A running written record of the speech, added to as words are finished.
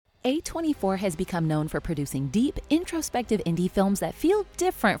A24 has become known for producing deep, introspective indie films that feel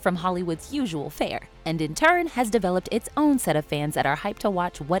different from Hollywood's usual fare, and in turn has developed its own set of fans that are hyped to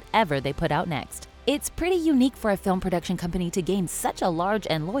watch whatever they put out next. It's pretty unique for a film production company to gain such a large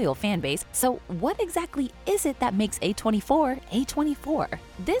and loyal fan base, so what exactly is it that makes A24 A24?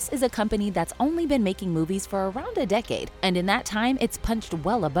 This is a company that's only been making movies for around a decade, and in that time it's punched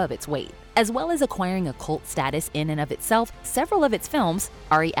well above its weight. As well as acquiring a cult status in and of itself, several of its films,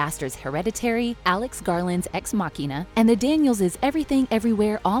 Ari Aster's Hereditary, Alex Garland's Ex Machina, and the Daniels' Everything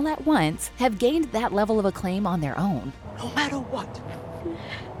Everywhere All at Once, have gained that level of acclaim on their own. No matter what,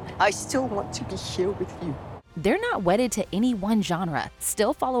 I still want to be here with you. They're not wedded to any one genre,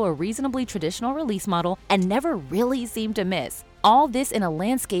 still follow a reasonably traditional release model, and never really seem to miss. All this in a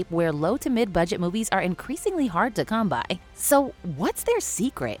landscape where low to mid-budget movies are increasingly hard to come by. So what's their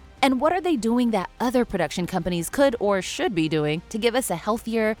secret? And what are they doing that other production companies could or should be doing to give us a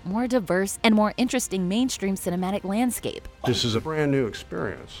healthier, more diverse, and more interesting mainstream cinematic landscape? This is a brand new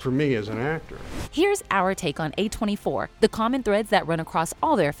experience for me as an actor. Here's our take on A24, the common threads that run across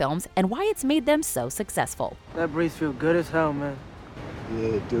all their films, and why it's made them so successful. That breeze feel good as hell, man. Yeah,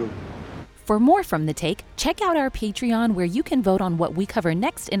 it do. For more from The Take, check out our Patreon where you can vote on what we cover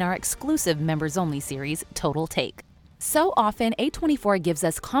next in our exclusive members-only series, Total Take. So often, A24 gives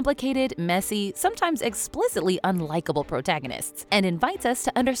us complicated, messy, sometimes explicitly unlikable protagonists, and invites us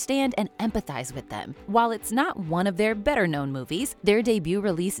to understand and empathize with them. While it's not one of their better-known movies, their debut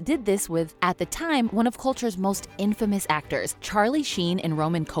release did this with, at the time, one of culture's most infamous actors, Charlie Sheen in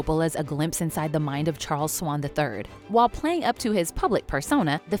Roman Coppola's A Glimpse Inside the Mind of Charles Swan III. While playing up to his public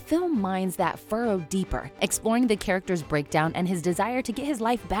persona, the film mines that furrow deeper, exploring the character's breakdown and his desire to get his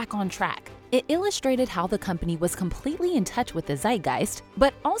life back on track. It illustrated how the company was completely in touch with the zeitgeist,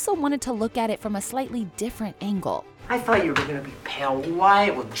 but also wanted to look at it from a slightly different angle. I thought you were gonna be pale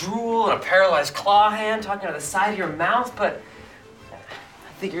white with drool and a paralyzed claw hand talking out of the side of your mouth, but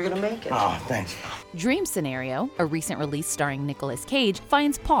I think you're gonna make it. Oh, thanks. Dream Scenario, a recent release starring Nicolas Cage,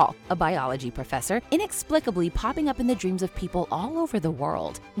 finds Paul, a biology professor, inexplicably popping up in the dreams of people all over the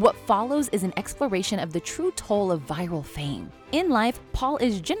world. What follows is an exploration of the true toll of viral fame. In life, Paul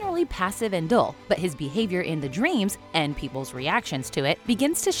is generally passive and dull, but his behavior in the dreams, and people's reactions to it,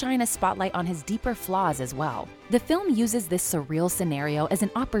 begins to shine a spotlight on his deeper flaws as well. The film uses this surreal scenario as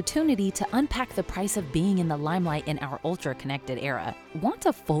an opportunity to unpack the price of being in the limelight in our ultra-connected era. Want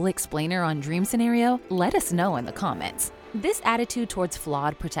a full explainer on Dream Scenario? Let us know in the comments. This attitude towards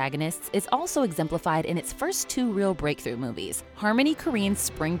flawed protagonists is also exemplified in its first two real breakthrough movies, Harmony Korine's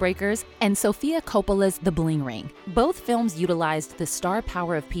Spring Breakers and Sofia Coppola's The Bling Ring. Both films utilized the star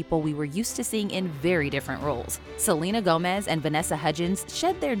power of people we were used to seeing in very different roles. Selena Gomez and Vanessa Hudgens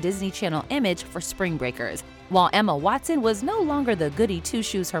shed their Disney Channel image for Spring Breakers, while Emma Watson was no longer the goody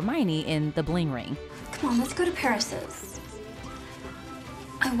two-shoes Hermione in The Bling Ring. Come on, let's go to Paris's.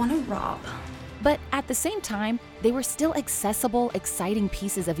 I want to rob. But at the same time, they were still accessible, exciting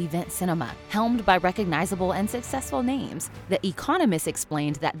pieces of event cinema, helmed by recognizable and successful names. The Economist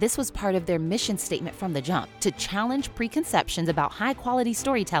explained that this was part of their mission statement from the jump, to challenge preconceptions about high-quality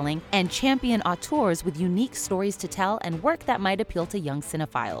storytelling and champion auteurs with unique stories to tell and work that might appeal to young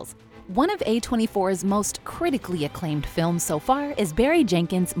cinephiles. One of A24's most critically acclaimed films so far is Barry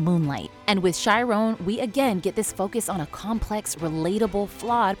Jenkins' Moonlight. And with Chiron, we again get this focus on a complex, relatable,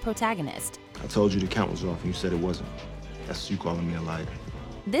 flawed protagonist. I told you the count was off and you said it wasn't. That's you calling me a liar.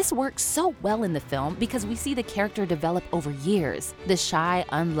 This works so well in the film because we see the character develop over years. The shy,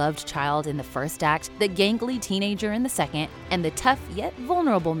 unloved child in the first act, the gangly teenager in the second, and the tough yet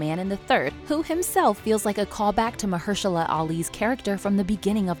vulnerable man in the third, who himself feels like a callback to Mahershala Ali's character from the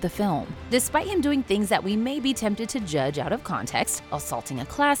beginning of the film. Despite him doing things that we may be tempted to judge out of context, assaulting a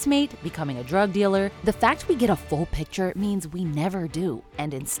classmate, becoming a drug dealer, the fact we get a full picture means we never do.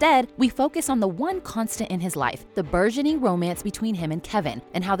 And instead, we focus on the one constant in his life, the burgeoning romance between him and Kevin,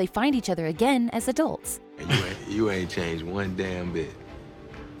 and how they find each other again as adults. You ain't changed one damn bit.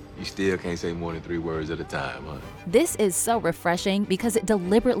 You still can't say more than 3 words at a time, huh? This is so refreshing because it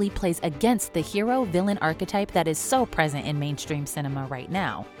deliberately plays against the hero-villain archetype that is so present in mainstream cinema right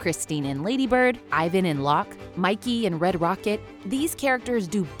now. Christine in Lady Bird, Ivan in Locke, Mikey in Red Rocket, these characters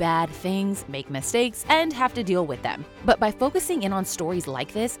do bad things, make mistakes, and have to deal with them. But by focusing in on stories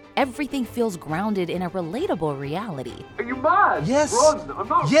like this, everything feels grounded in a relatable reality. Are you mad? Yes. Ron, I'm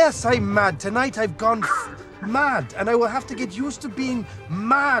not. Yes, I'm mad. Tonight I've gone mad, and I will have to get used to being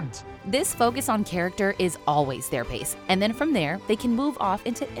mad. This focus on character is always their base, and then from there, they can move off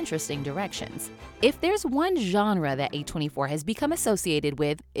into interesting directions. If there's one genre that A24 has become associated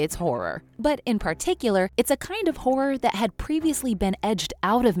with, it's horror. But in particular, it's a kind of horror that had previously been edged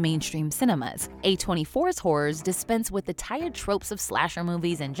out of mainstream cinemas. A24's horrors dispense with the tired tropes of slasher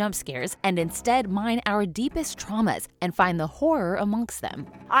movies and jump scares, and instead mine our deepest traumas and find the horror amongst them.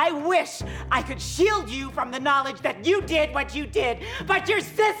 I wish I could shield you from the knowledge that you did what you did, but your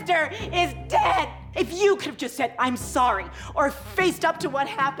sister is dead! If you could have just said, I'm sorry, or faced up to what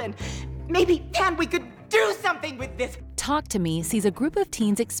happened, maybe then we could do something with this. Talk to Me sees a group of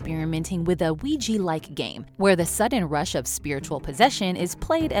teens experimenting with a Ouija-like game, where the sudden rush of spiritual possession is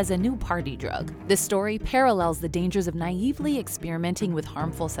played as a new party drug. The story parallels the dangers of naively experimenting with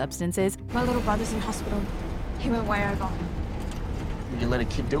harmful substances. My little brother's in hospital. He went way over. You let a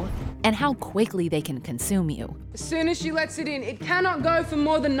kid do it? And how quickly they can consume you. As soon as she lets it in, it cannot go for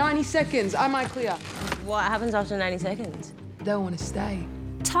more than 90 seconds. Am I clear? What happens after 90 seconds? Don't want to stay.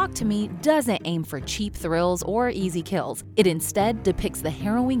 Talk to Me doesn't aim for cheap thrills or easy kills. It instead depicts the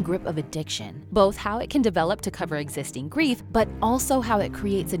harrowing grip of addiction, both how it can develop to cover existing grief, but also how it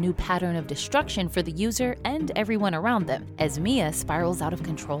creates a new pattern of destruction for the user and everyone around them, as Mia spirals out of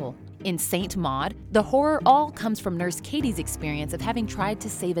control. In Saint Maud, the horror all comes from Nurse Katie's experience of having tried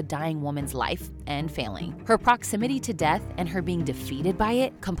to save a dying woman's life and failing. Her proximity to death and her being defeated by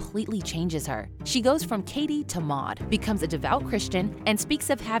it completely changes her. She goes from Katie to Maud, becomes a devout Christian, and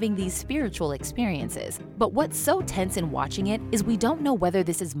speaks of having these spiritual experiences. But what's so tense in watching it is we don't know whether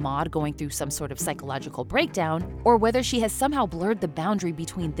this is Maud going through some sort of psychological breakdown, or whether she has somehow blurred the boundary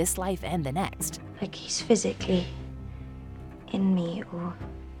between this life and the next. Like he's physically in me or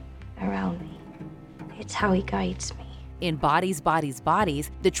around me. It's how he guides me. In Bodies, Bodies,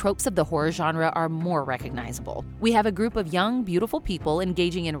 Bodies, the tropes of the horror genre are more recognizable. We have a group of young, beautiful people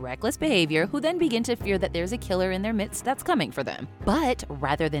engaging in reckless behavior who then begin to fear that there's a killer in their midst that's coming for them. But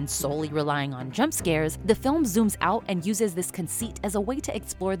rather than solely relying on jump scares, the film zooms out and uses this conceit as a way to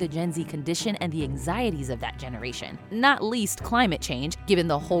explore the Gen Z condition and the anxieties of that generation. Not least climate change, given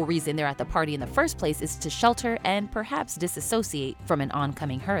the whole reason they're at the party in the first place is to shelter and perhaps disassociate from an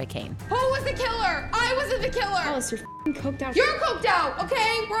oncoming hurricane. Who was the killer? I wasn't the killer! Alice, you're coked out. You're coked out,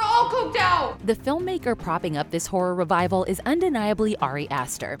 okay? We're all coked out! The filmmaker propping up this horror revival is undeniably Ari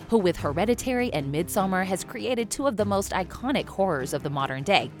Aster, who with Hereditary and Midsommar has created two of the most iconic horrors of the modern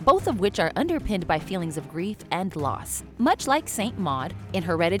day, both of which are underpinned by feelings of grief and loss. Much like Saint Maud, in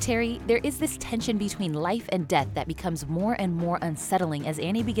Hereditary, there is this tension between life and death that becomes more and more unsettling as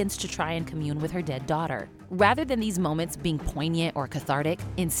Annie begins to try and commune with her dead daughter. Rather than these moments being poignant or cathartic,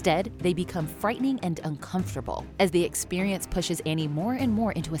 instead, they become frightening and uncomfortable as the experience pushes Annie more and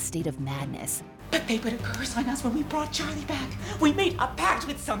more into a state of madness. But they put a curse on us when we brought Charlie back. We made a pact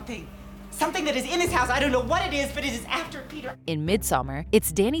with something. Something that is in his house. I don't know what it is, but it is after Peter. In Midsommar,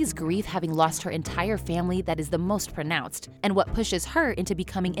 it's Danny's grief having lost her entire family that is the most pronounced, and what pushes her into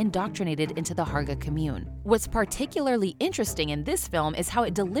becoming indoctrinated into the Harga commune. What's particularly interesting in this film is how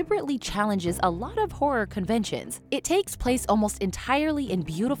it deliberately challenges a lot of horror conventions. It takes place almost entirely in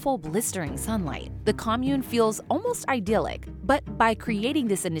beautiful, blistering sunlight. The commune feels almost idyllic, but by creating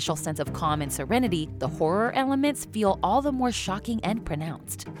this initial sense of calm and serenity, the horror elements feel all the more shocking and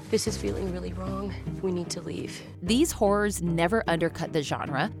pronounced. This is feeling really wrong. We need to leave. These horrors never undercut the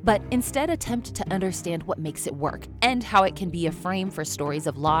genre, but instead attempt to understand what makes it work and how it can be a frame for stories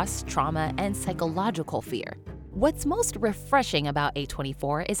of loss, trauma, and psychological fear. What's most refreshing about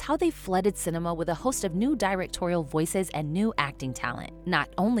A24 is how they've flooded cinema with a host of new directorial voices and new acting talent. Not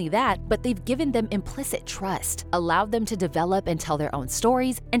only that, but they've given them implicit trust, allowed them to develop and tell their own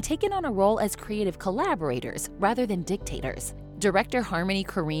stories, and taken on a role as creative collaborators rather than dictators. Director Harmony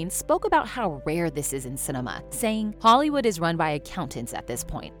Korine spoke about how rare this is in cinema, saying, "Hollywood is run by accountants at this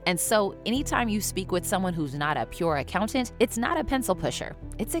point, and so anytime you speak with someone who's not a pure accountant, it's not a pencil pusher.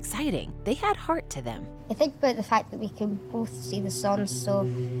 It's exciting. They had heart to them." I think about the fact that we can both see the sun, so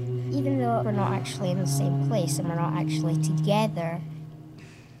even though we're not actually in the same place and we're not actually together,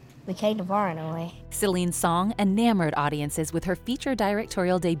 we kind of are in a way. Celine Song enamored audiences with her feature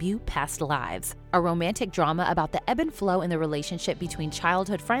directorial debut, Past Lives, a romantic drama about the ebb and flow in the relationship between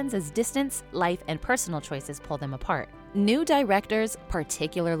childhood friends as distance, life, and personal choices pull them apart. New directors,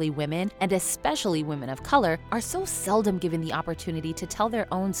 particularly women, and especially women of color, are so seldom given the opportunity to tell their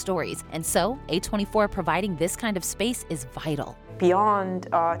own stories, and so A24 providing this kind of space is vital. Beyond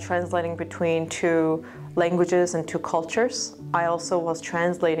translating between two languages and two cultures. I also was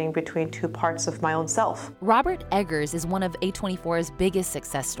translating between two parts of my own self. Robert Eggers is one of A24's biggest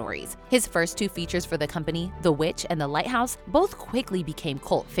success stories. His first two features for the company, The Witch and The Lighthouse, both quickly became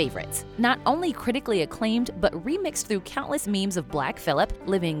cult favorites. Not only critically acclaimed, but remixed through countless memes of Black Phillip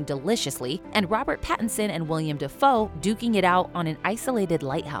living deliciously and Robert Pattinson and William Dafoe duking it out on an isolated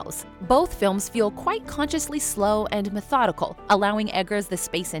lighthouse. Both films feel quite consciously slow and methodical, allowing Eggers the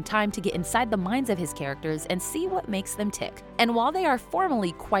space and time to get inside the minds of his characters and see what makes them tick. And while they are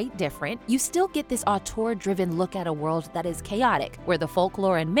formally quite different, you still get this auteur-driven look at a world that is chaotic, where the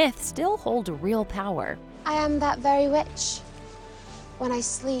folklore and myth still hold real power. I am that very witch. When I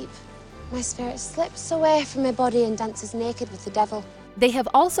sleep, my spirit slips away from my body and dances naked with the devil. They have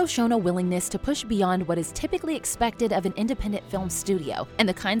also shown a willingness to push beyond what is typically expected of an independent film studio and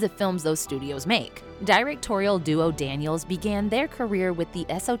the kinds of films those studios make. Directorial duo Daniels began their career with the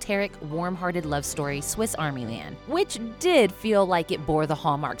esoteric, warm-hearted love story Swiss Army Man, which did feel like it bore the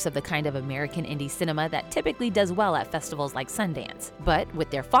hallmarks of the kind of American indie cinema that typically does well at festivals like Sundance. But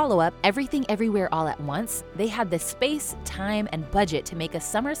with their follow-up, Everything Everywhere All at Once, they had the space, time, and budget to make a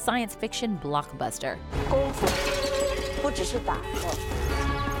summer science fiction blockbuster. 不只是打斗，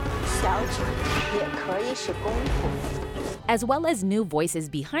小丑也可以是功夫。 As well as new voices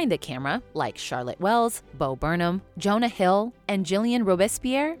behind the camera, like Charlotte Wells, Bo Burnham, Jonah Hill, and Gillian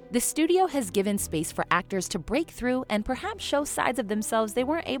Robespierre, the studio has given space for actors to break through and perhaps show sides of themselves they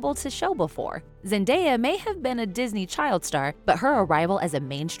weren't able to show before. Zendaya may have been a Disney child star, but her arrival as a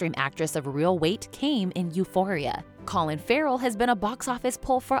mainstream actress of real weight came in Euphoria. Colin Farrell has been a box office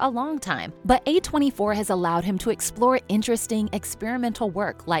pull for a long time, but A24 has allowed him to explore interesting, experimental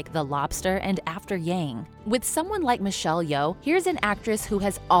work like The Lobster and After Yang. With someone like Michelle Yeoh, here's an actress who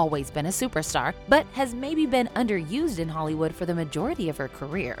has always been a superstar, but has maybe been underused in Hollywood for the majority of her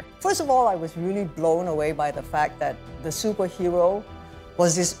career. First of all, I was really blown away by the fact that the superhero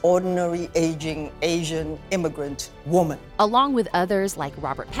was this ordinary, aging Asian immigrant woman. Along with others like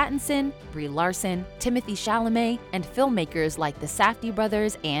Robert Pattinson, Brie Larson, Timothée Chalamet, and filmmakers like the Safdie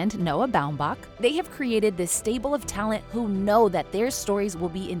brothers and Noah Baumbach, they have created this stable of talent who know that their stories will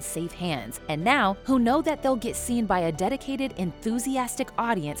be in safe hands, and now who know that they'll get seen by a dedicated, enthusiastic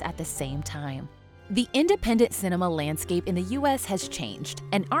audience at the same time. The independent cinema landscape in the US has changed,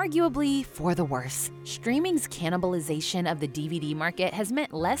 and arguably for the worse. Streaming's cannibalization of the DVD market has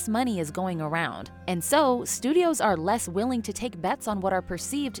meant less money is going around, and so studios are less willing to take bets on what are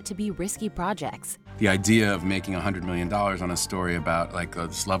perceived to be risky projects. The idea of making $100 million on a story about like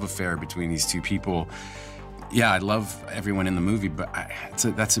this love affair between these two people, yeah, I love everyone in the movie, but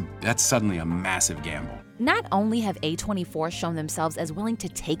that's suddenly a massive gamble. Not only have A24 shown themselves as willing to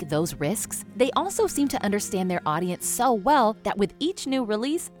take those risks, they also seem to understand their audience so well that with each new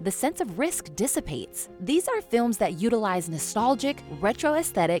release, the sense of risk dissipates. These are films that utilize nostalgic, retro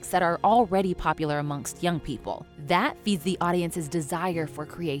aesthetics that are already popular amongst young people. That feeds the audience's desire for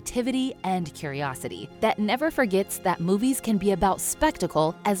creativity and curiosity, that never forgets that movies can be about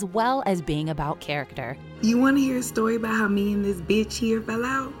spectacle as well as being about character. You want to hear a story about how me and this bitch here fell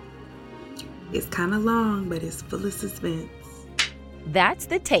out? It's kind of long, but it's full of suspense. That's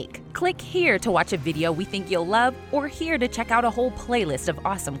The Take. Click here to watch a video we think you'll love, or here to check out a whole playlist of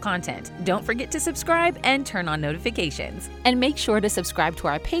awesome content. Don't forget to subscribe and turn on notifications. And make sure to subscribe to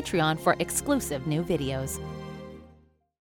our Patreon for exclusive new videos.